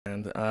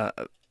And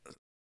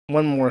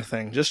one more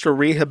thing, just to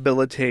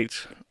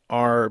rehabilitate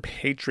our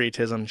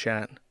patriotism,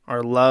 chat,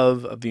 our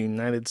love of the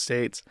United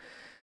States.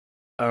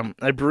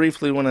 I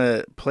briefly want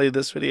to play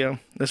this video.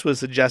 This was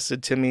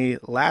suggested to me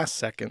last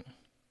second,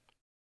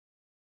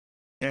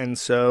 and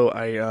so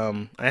I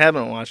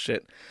haven't watched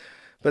it,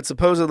 but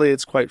supposedly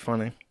it's quite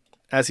funny.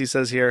 As he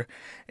says here,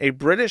 a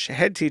British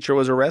head teacher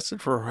was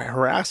arrested for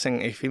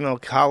harassing a female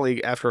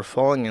colleague after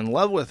falling in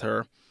love with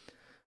her.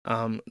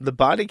 The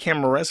body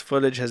cam arrest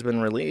footage has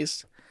been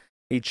released.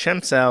 He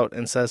chimps out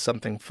and says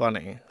something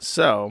funny.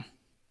 So,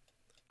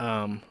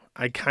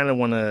 I kind of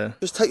want to...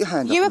 Just take your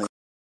hand off me.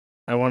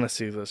 I want to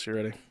see this. You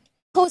ready?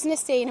 Causing a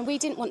scene, and we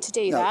didn't want to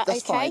do that,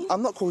 that's okay? fine.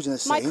 I'm not causing a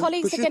scene. My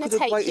colleagues are going to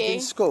take you.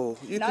 In school.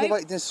 You could have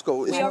waited in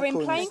school. We are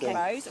in plain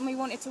clothes, and we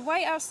wanted to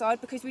wait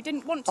outside because we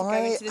didn't want to go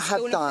into the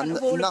school in front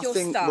of all of your stuff. I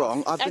have done nothing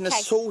wrong. I've been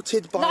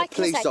assaulted by a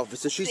police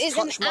officer. She's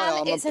touched my arm and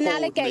pulled me. It's an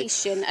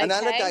allegation, okay? An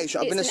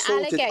allegation. I've been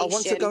assaulted. I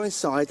want to go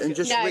inside and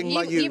just ring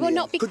my union. You will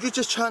not be... Could you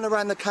just turn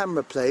around the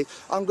camera, please?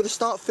 I'm going to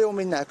start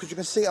filming now because you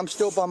can see I'm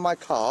still by my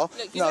car.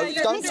 No,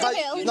 don't touch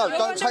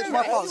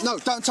my phone. No,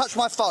 don't touch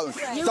my phone.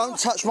 Don't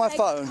touch my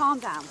phone. Calm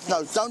down.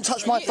 No, don't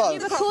touch my phone.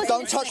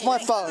 Don't touch my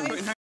phone.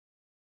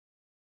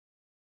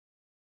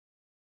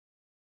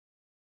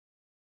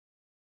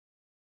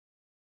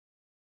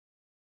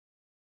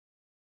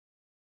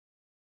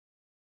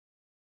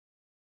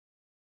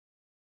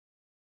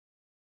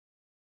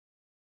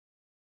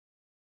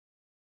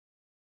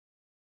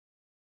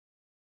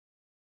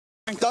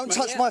 Don't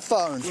touch my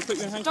phone.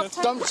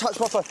 Don't touch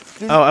my phone.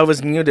 Oh, I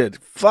was muted.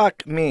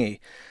 Fuck me.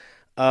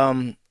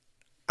 I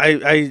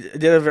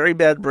did a very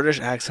bad British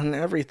accent and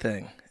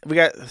everything. We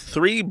got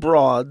 3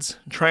 broads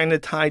trying to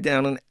tie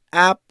down an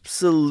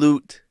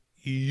absolute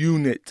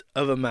unit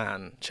of a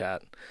man,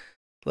 chat.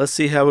 Let's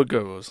see how it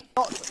goes.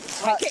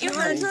 Get your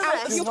hand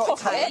out of your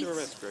pocket.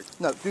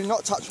 No, do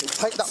not touch me.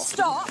 Take that off.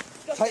 Stop.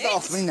 Take that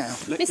off me now.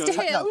 Mr.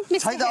 Hill,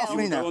 Take that off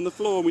me now. On the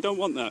floor, we don't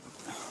want that.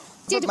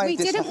 I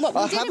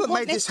haven't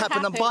made this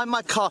happen. I'm by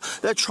my car.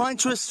 They're trying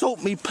to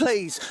assault me.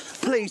 Please,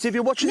 please, if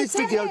you're watching this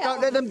video,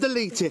 don't let them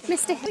delete it.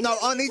 Mr. Hill. No,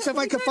 I need to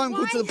make a phone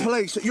call to the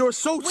police. You're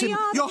assaulting.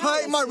 You're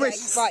hurting my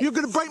wrists. You're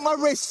going to break my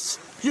wrists.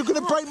 You're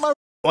going to break my...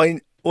 I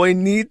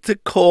need to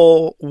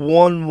call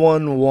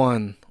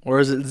 111. Or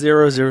is it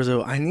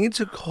 000? I need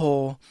to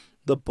call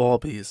the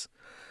Balbies.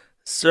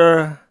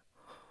 Sir,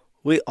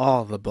 we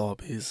are the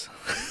Balbies.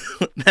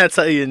 That's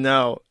how you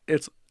know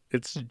it's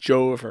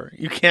Jover.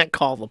 You can't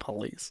call the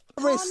police.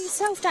 Calm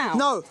yourself down.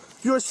 No,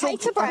 you're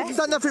assaulting. I haven't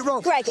done nothing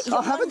wrong. Greg,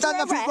 I haven't done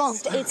nothing wrong.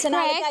 It's an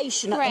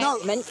allegation at the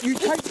moment. You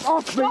take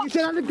off me. It's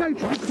an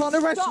allegation. You can't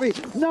arrest me.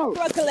 No.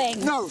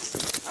 Struggling. No.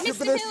 You're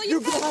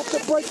going to have to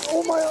break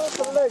all my arms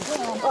and legs. I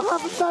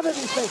haven't done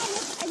anything.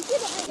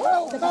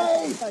 Help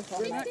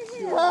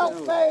me. Help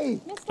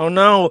me. Oh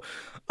no.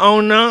 Oh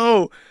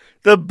no.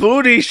 The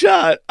booty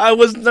shot. I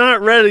was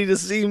not ready to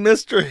see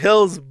Mr.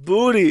 Hill's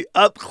booty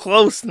up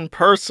close and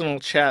personal,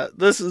 chat.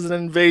 This is an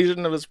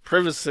invasion of his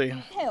privacy.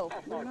 Hill.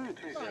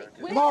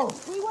 No.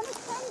 We want to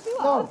send you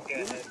No. up.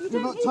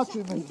 You're not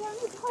touching me.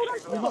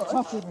 You're not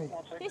touching me.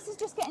 This is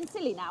just getting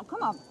silly now.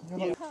 Come on.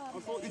 You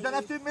don't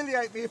have to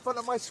humiliate me in front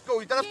of my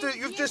school. You don't have to.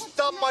 You've just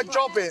done my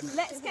job in.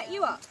 Let's get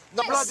you up.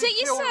 No, bloody Sit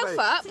kill yourself me.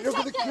 up. You're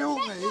going to kill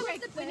me.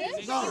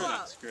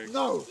 No.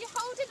 No. You're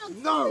holding on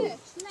to No. this.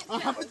 I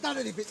haven't done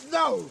anything.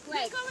 No.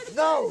 Greg.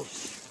 No.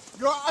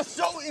 You're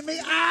assaulting me.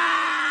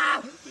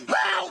 Ah!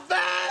 Help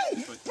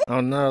me! Oh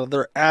no,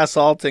 they're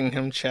assaulting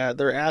him, chat.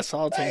 They're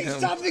assaulting him.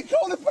 Somebody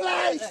call the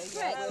police!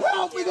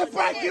 Help me, they're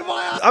breaking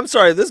my arm! I'm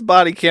sorry, this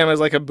body cam is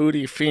like a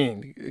booty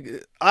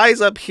fiend.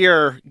 Eyes up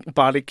here,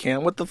 body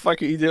cam. What the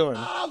fuck are you doing?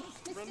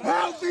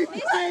 Help me,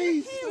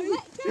 please!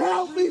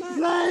 Help me,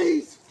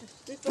 please!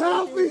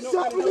 Help me,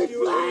 somebody,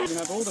 please! You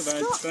have all the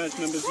badge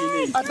numbers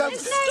you need. I don't...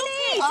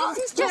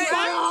 This is just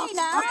my arm!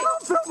 I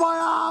can't feel my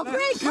arm!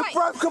 You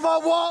broke my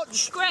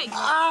watch! Greg.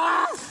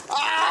 Ah!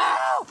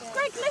 Ah!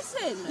 Greg,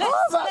 listen.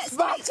 That's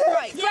massive!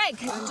 Greg.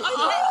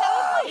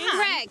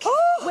 Greg.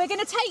 We're going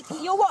to take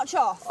your watch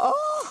off.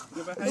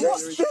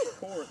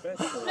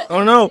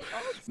 Oh no,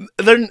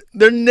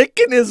 they're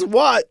nicking his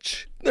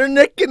watch. They're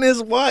nicking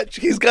his watch.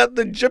 He's got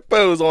the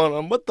jippos on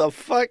him. What the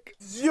fuck?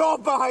 Your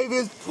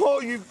behaviour's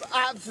poor, you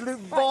absolute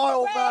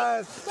vile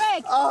man!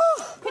 Greg,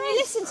 can you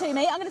listen to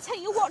me? I'm going to take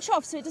your watch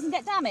off so it doesn't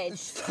get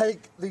damaged.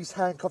 Take these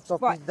handcuffs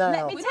off Right, me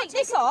now. let me take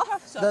this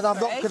off. Then I'm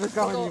not going to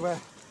go anywhere.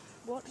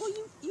 What? Well,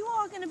 you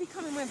are going to be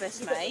coming with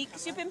us, mate,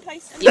 because you've been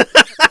placed in...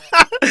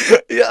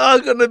 You are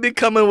gonna be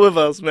coming with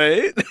us,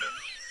 mate.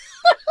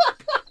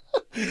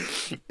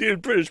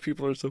 Dude, British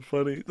people are so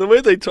funny. The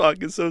way they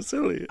talk is so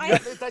silly. I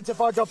haven't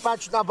identified your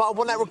badge number. I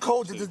want that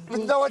recorded. There's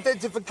been no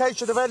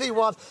identification of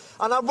anyone.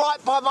 And I'm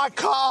right by my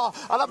car.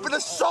 And I've been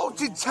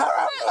assaulted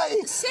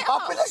terribly.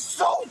 I've been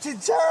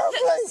assaulted terribly.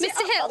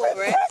 Mr. Hill. I've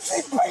been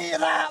pressing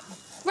beaten up.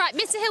 Right,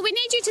 Mr. Hill, we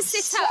need you to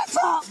sit up.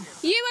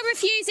 You are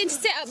refusing to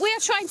sit up. We are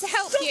trying to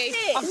help you.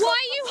 Why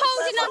are you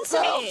holding on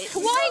to me?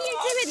 Why are you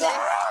doing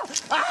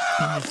this?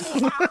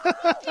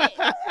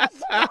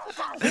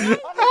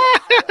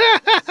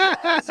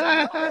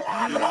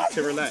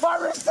 To relax. My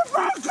wrist is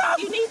broken!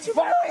 You need to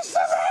My wrist is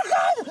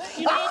broken!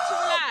 You need to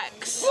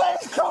relax.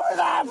 Please call an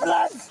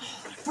ambulance!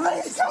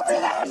 Please call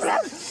an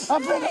ambulance!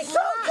 I've been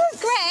assaulted!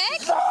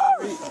 Greg,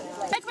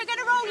 Greg, we're going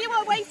to roll you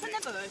away from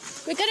the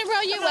bush. we're going to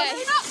roll you away.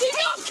 Do not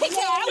kick it.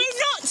 Do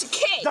not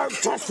kick. Don't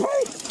touch me!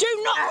 Do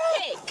not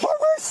kick. My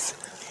wrist!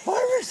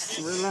 My wrist!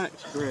 Relax,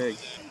 Greg.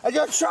 And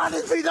you're trying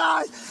to be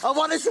nice! I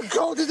want this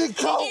recorded in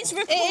court! It's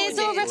recorded. It is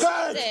all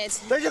recorded.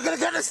 Then you're going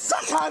to get a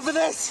sack over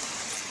this!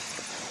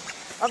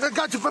 I'm going to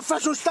go to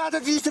professional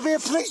standards. I used to be a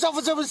police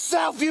officer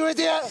myself, you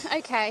idiot!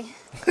 Okay.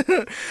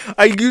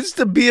 I used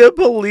to be a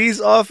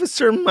police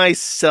officer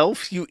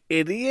myself, you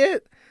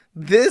idiot.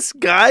 This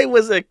guy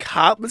was a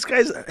cop. This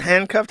guy's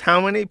handcuffed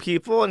how many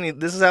people, and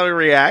this is how he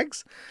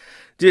reacts?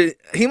 Dude,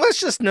 he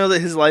must just know that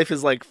his life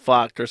is like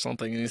fucked or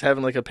something, and he's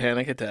having like a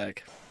panic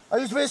attack. I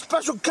used to be a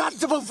special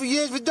constable for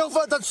years with no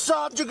further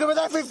sergeant and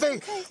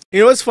everything. You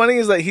know what's funny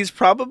is that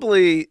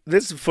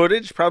this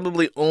footage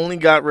probably only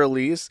got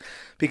released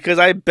because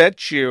I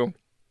bet you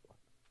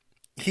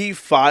he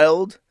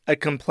filed a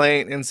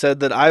complaint and said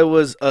that I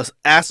was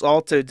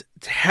assaulted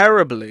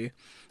terribly,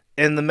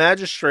 and the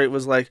magistrate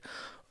was like,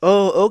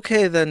 "Oh,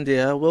 okay then,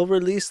 dear. We'll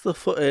release the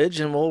footage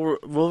and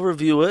we'll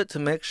review it to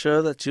make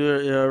sure that your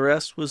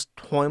arrest was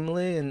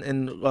timely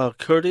and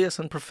courteous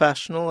and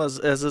professional as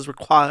is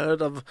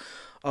required of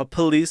a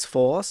police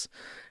force."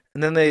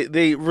 And then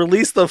they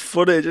release the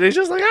footage, and he's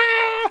just like,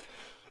 ah,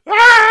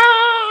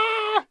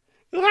 ah,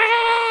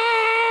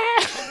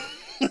 ah.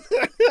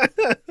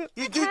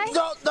 You do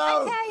not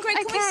know. Greg,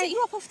 can we sit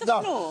you up off the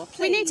floor, please?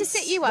 We need to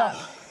sit you up.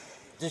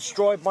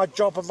 Destroyed my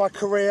job and my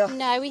career.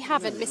 No, we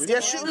haven't, Mr.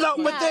 Yes, Hill. you look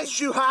with No. this,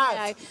 you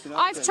have. No.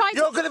 I've tried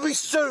You're to... going to be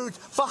sued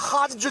for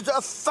hundreds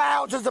of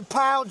thousands of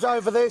pounds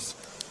over this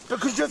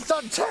because you've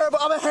done terrible.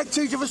 I'm a head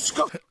teacher of a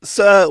school.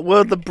 Sir,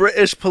 we're the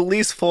British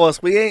police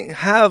force. We ain't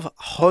have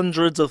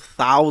hundreds of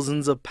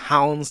thousands of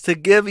pounds to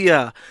give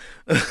you.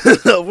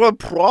 We're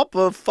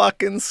proper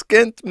fucking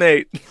skint,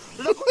 mate.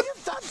 Look what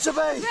you've done to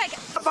me. Greg.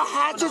 My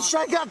hands are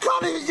shaking. I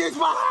can't even use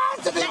my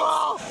hands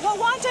anymore. Well,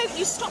 why don't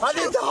you stop? I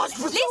need the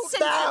hospital Listen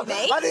now. to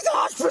me. I need the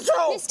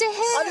hospital. Mr.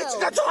 Hill. I need to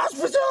go to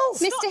hospital.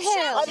 Mr.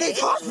 Hill. I need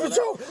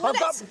hospital. I've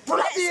got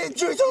bloody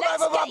injuries all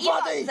over my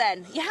body.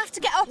 Then you have to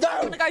get up. No,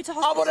 I want to go to I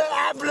hospital. want an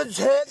ambulance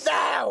here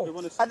now.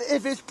 And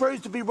if it's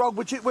proved to be wrong,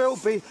 which it will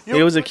be,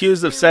 He was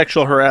accused of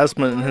sexual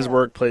harassment in his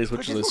workplace,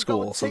 which is a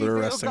school, so they're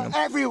arresting him.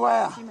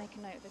 Everywhere.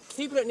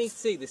 People don't need to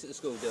see this at the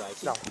school, do they?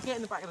 No. Get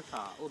in the back of the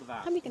car or the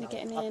van. How are we going to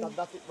get him in?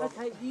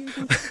 Okay, you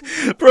can...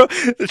 Bro,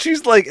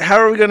 she's like, how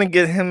are we going to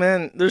get him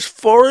in? There's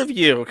 4 of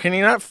you. Can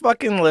you not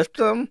fucking lift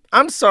him?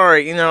 I'm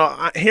sorry, you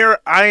know,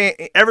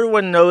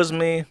 everyone knows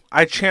me.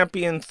 I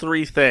champion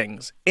 3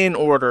 things in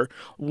order.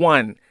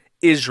 1,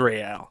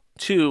 Israel.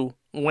 2,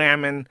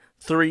 women.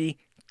 3,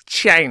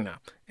 China.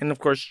 And of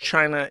course,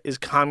 China is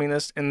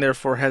communist and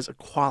therefore has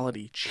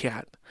equality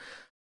chat.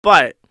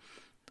 But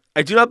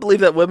I do not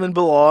believe that women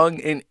belong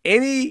in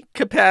any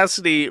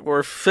capacity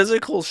where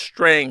physical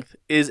strength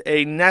is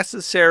a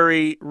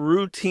necessary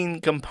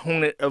routine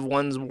component of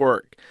one's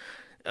work.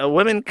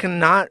 Women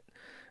cannot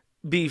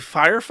be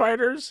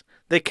firefighters,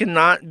 they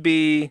cannot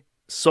be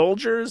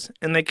soldiers,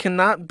 and they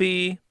cannot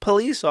be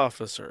police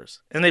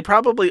officers. And they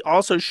probably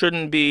also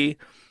shouldn't be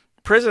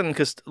prison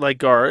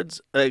guards,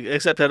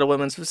 except at a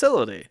women's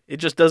facility. It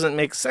just doesn't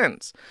make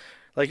sense.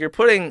 Like you're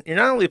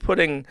not only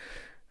putting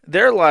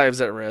their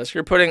lives at risk,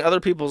 you're putting other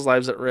people's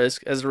lives at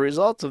risk as a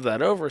result of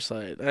that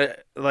oversight.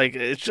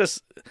 It's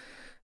just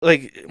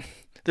like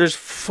there's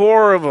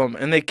 4 of them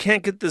and they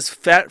can't get this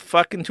fat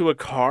fuck into a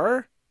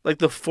car. Like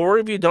the 4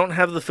 of you don't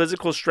have the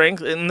physical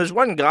strength, and there's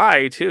 1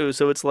 guy too,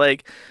 so it's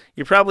like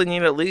you probably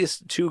need at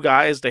least 2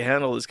 guys to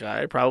handle this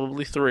guy,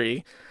 probably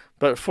 3.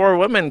 But 4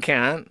 women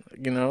can't,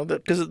 you know,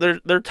 because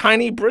they're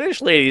tiny British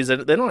ladies. They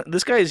don't.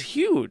 This guy is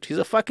huge. He's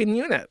a fucking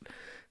unit.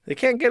 They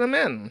can't get him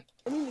in.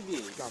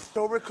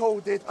 Still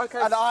recorded.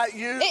 Okay. And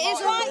It is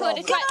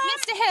recorded. Right,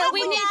 Mr. Hill,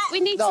 we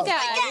need to go. Get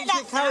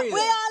that. We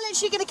are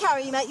literally going to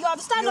carry you, mate. You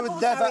either stand You up or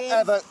would we'll never carry you.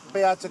 ever be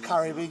able to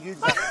carry me. You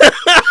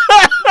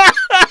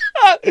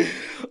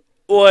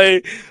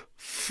Oi,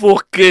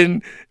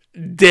 fucking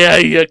dare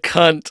you,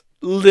 cunt.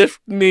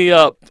 Lift me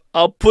up.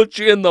 I'll put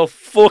you in the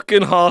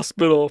fucking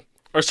hospital.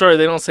 Or sorry,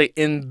 they don't say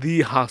in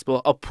the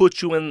hospital. I'll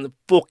put you in the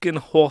fucking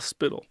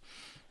hospital.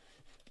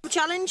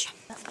 Challenge.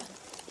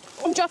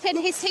 I'm dropping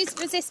his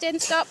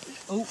resistance. Stop.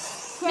 Oh.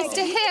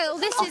 Mr. Hill,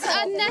 this is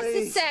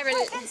unnecessary.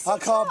 I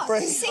can't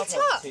breathe. Sit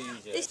up.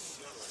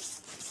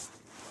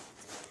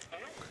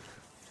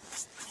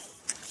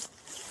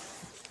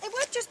 It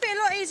would just be a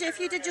lot easier if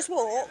you did just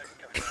walk.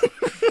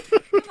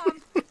 Come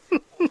on.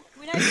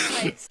 We know the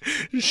place.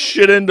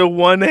 Shit into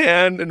one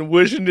hand and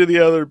wish into the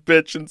other,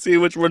 bitch, and see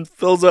which one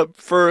fills up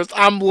first.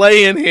 I'm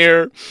laying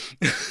here.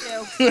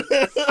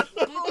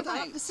 Hold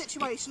on, the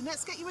situation.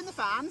 Let's get you in the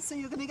van so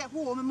you're going to get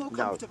warm and more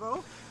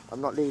comfortable.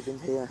 I'm not leaving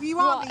here. You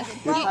are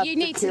What? leaving. You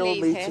need to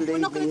leave here. We're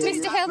not going to do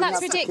Mr. that. Hill,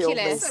 that's You have to kill me.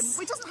 ridiculous.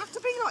 Listen, it doesn't have to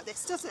be like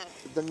this, does it?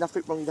 There's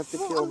nothing wrong. You have to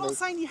Well, kill I'm me. not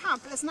saying you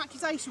have, but there's an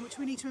accusation which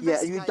we need to Yeah,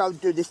 investigate. you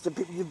don't do this to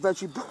people. You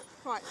virtually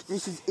Right.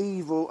 This is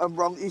evil and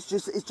wrong. It's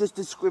just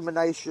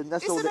discrimination.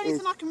 That's all Is there it is.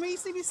 anything I can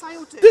reasonably say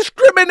or do?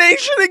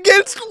 Discrimination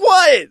against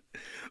what?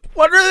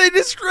 What are they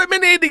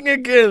discriminating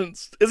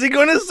against? Is he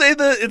going to say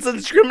that it's a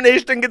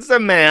discrimination against a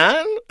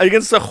man?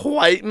 Against a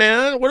white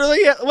man?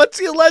 What's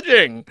he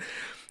alleging?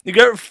 You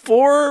got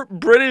 4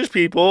 British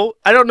people.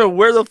 I don't know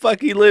where the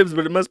fuck he lives,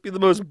 but it must be the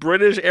most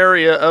British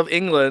area of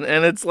England.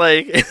 And it's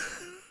like,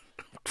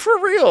 for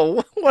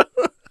real.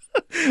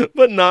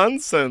 What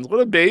nonsense. What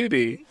a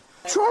baby.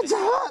 Tried to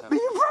hurt me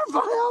in front of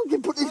my uncle. You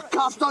put these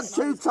cuffs on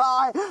too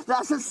tight.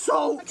 That's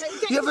assault.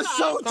 You've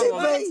assaulted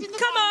me.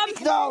 Come on.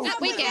 No.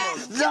 We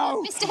get.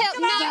 No. Mr. Hill,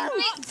 no.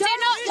 Do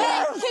not.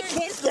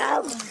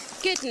 No.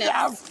 Goodness.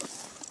 No.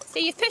 So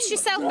you've pushed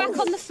yourself back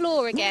on the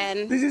floor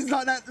again. This is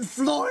like that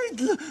Floyd.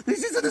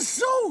 This is an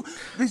assault.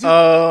 This is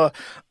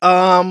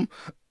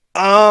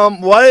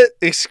what?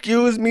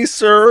 Excuse me,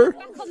 sir?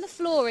 Back on the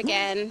floor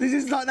again. This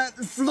is like that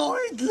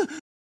Floyd.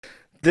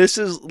 This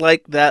is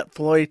like that,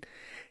 Floyd.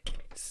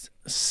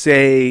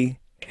 Say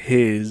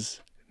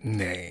his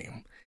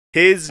name.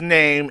 His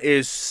name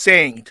is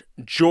Saint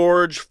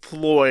George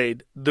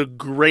Floyd, the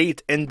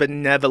great and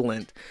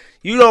benevolent.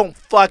 You don't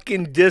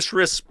fucking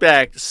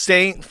disrespect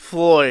Saint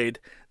Floyd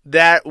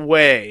that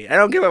way. I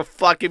don't give a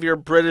fuck if you're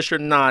British or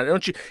not.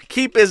 Don't you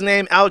keep his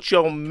name out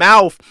your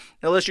mouth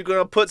unless you're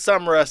gonna put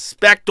some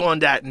respect on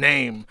that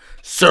name,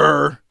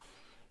 sir.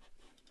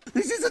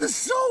 This is an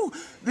assault.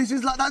 This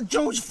is like that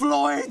George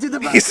Floyd in the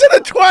back. He said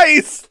it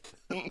twice.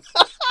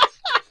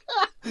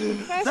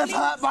 They've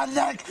hurt my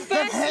neck.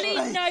 They've hit me.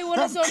 no one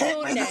is They've on kicked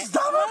your me in the neck.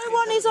 stomach. No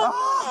one is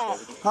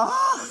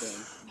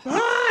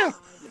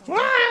on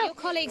Your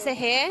colleagues are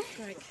here.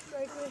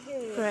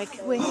 Greg,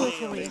 we're here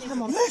for you.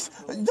 Come on. No.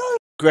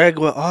 Greg,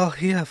 we're all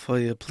here for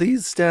you.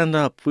 Please stand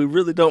up. We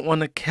really don't want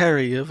to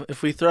carry you.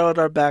 If we throw out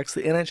our backs,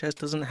 the NHS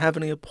doesn't have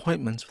any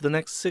appointments for the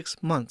next 6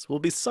 months. We'll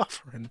be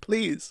suffering.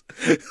 Please.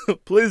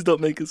 Please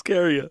don't make us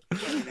carry you.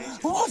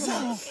 What's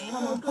that?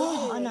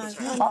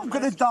 I'm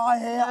going to die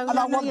here, and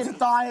I want to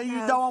die here.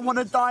 You know I want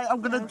to die.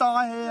 I'm going to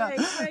die here.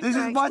 This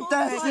is my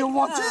death you're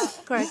watching.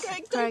 Greg,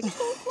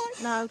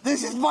 no.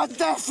 This is my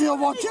death you're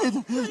watching.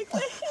 Don't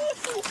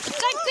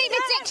be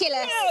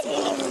ridiculous.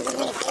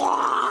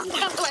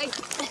 Come away.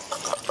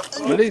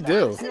 What did he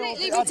do?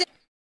 Absolutely ridiculous.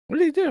 What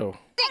did he do?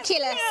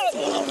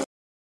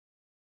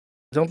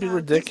 Don't be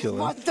ridiculous.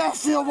 My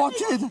death you're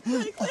watching. Don't be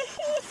ridiculous.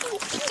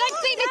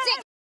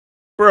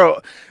 Bro,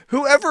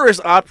 whoever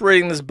is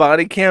operating this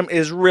body cam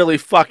is really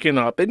fucking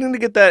up. They need to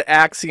get that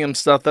Axiom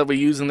stuff that we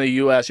use in the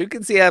US. You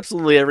can see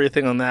absolutely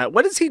everything on that.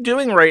 What is he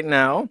doing right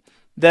now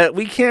that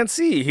we can't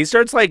see? He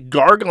starts like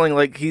gargling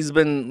like he's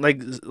been like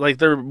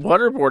they're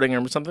waterboarding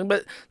him or something,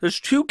 but there's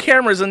 2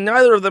 cameras and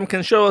neither of them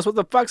can show us what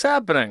the fuck's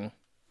happening.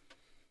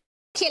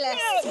 Come away.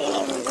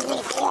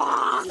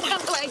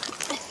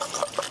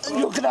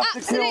 You're going to have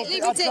to kill Absolutely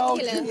me. I told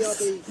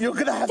ridiculous. you. You're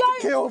going to have to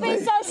kill me. Don't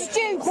be so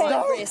stupid.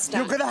 No,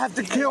 you're going to have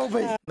to kill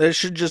me. They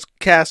should just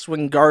cast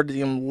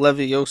Wingardium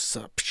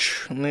Leviosa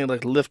and they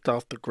like lift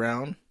off the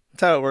ground.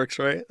 That's how it works,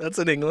 right? That's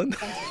in England.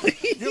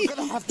 You're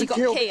going to have to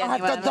kill me. I've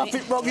done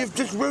nothing wrong. You've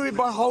just ruined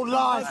my whole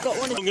life.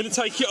 I'm going to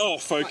take it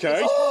off,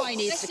 okay? I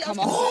need to come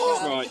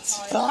off. Right.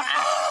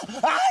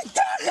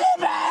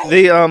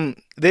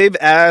 They've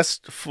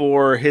asked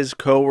for his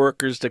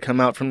co-workers to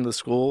come out from the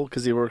school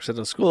because he works at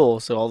a school.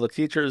 So all the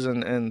teachers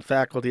and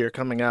faculty are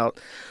coming out,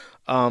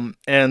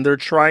 and they're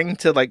trying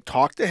to like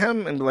talk to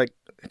him and be like,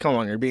 "Come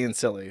on, you're being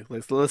silly.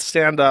 Let's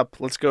stand up.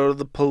 Let's go to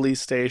the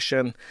police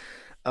station."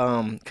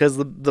 Because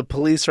the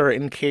police are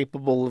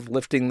incapable of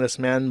lifting this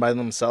man by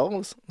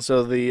themselves.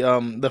 So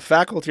the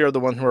faculty are the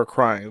one who are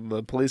crying.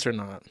 The police are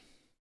not.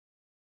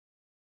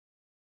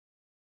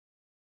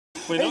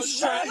 We're not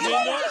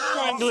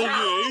strangling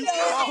you.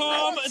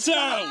 Calm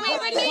down.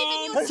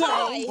 Calm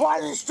down. Why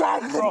are you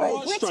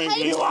strangling me?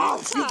 Strangling You are.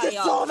 You just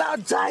saw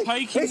that tape.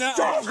 Taking It's that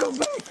off. strangled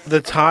me. The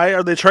tie?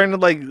 Are they trying to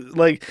like?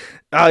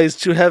 He's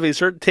too heavy.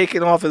 Start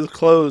taking off his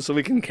clothes so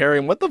we can carry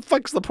him. What the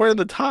fuck's the point of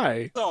the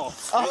tie?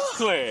 Off. It's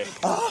clear.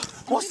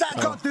 What's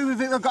that got to do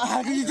with it?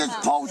 How can you just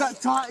pull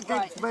that tight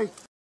against me?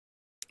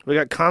 We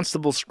got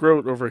Constable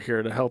Scroat over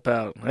here to help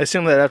out. I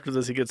assume that after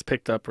this he gets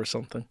picked up or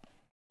something.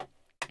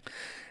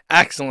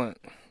 Excellent.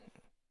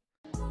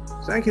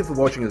 Thank you for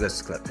watching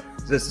this clip.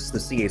 This is the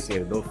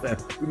CACA Welfare.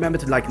 Remember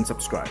to like and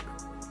subscribe.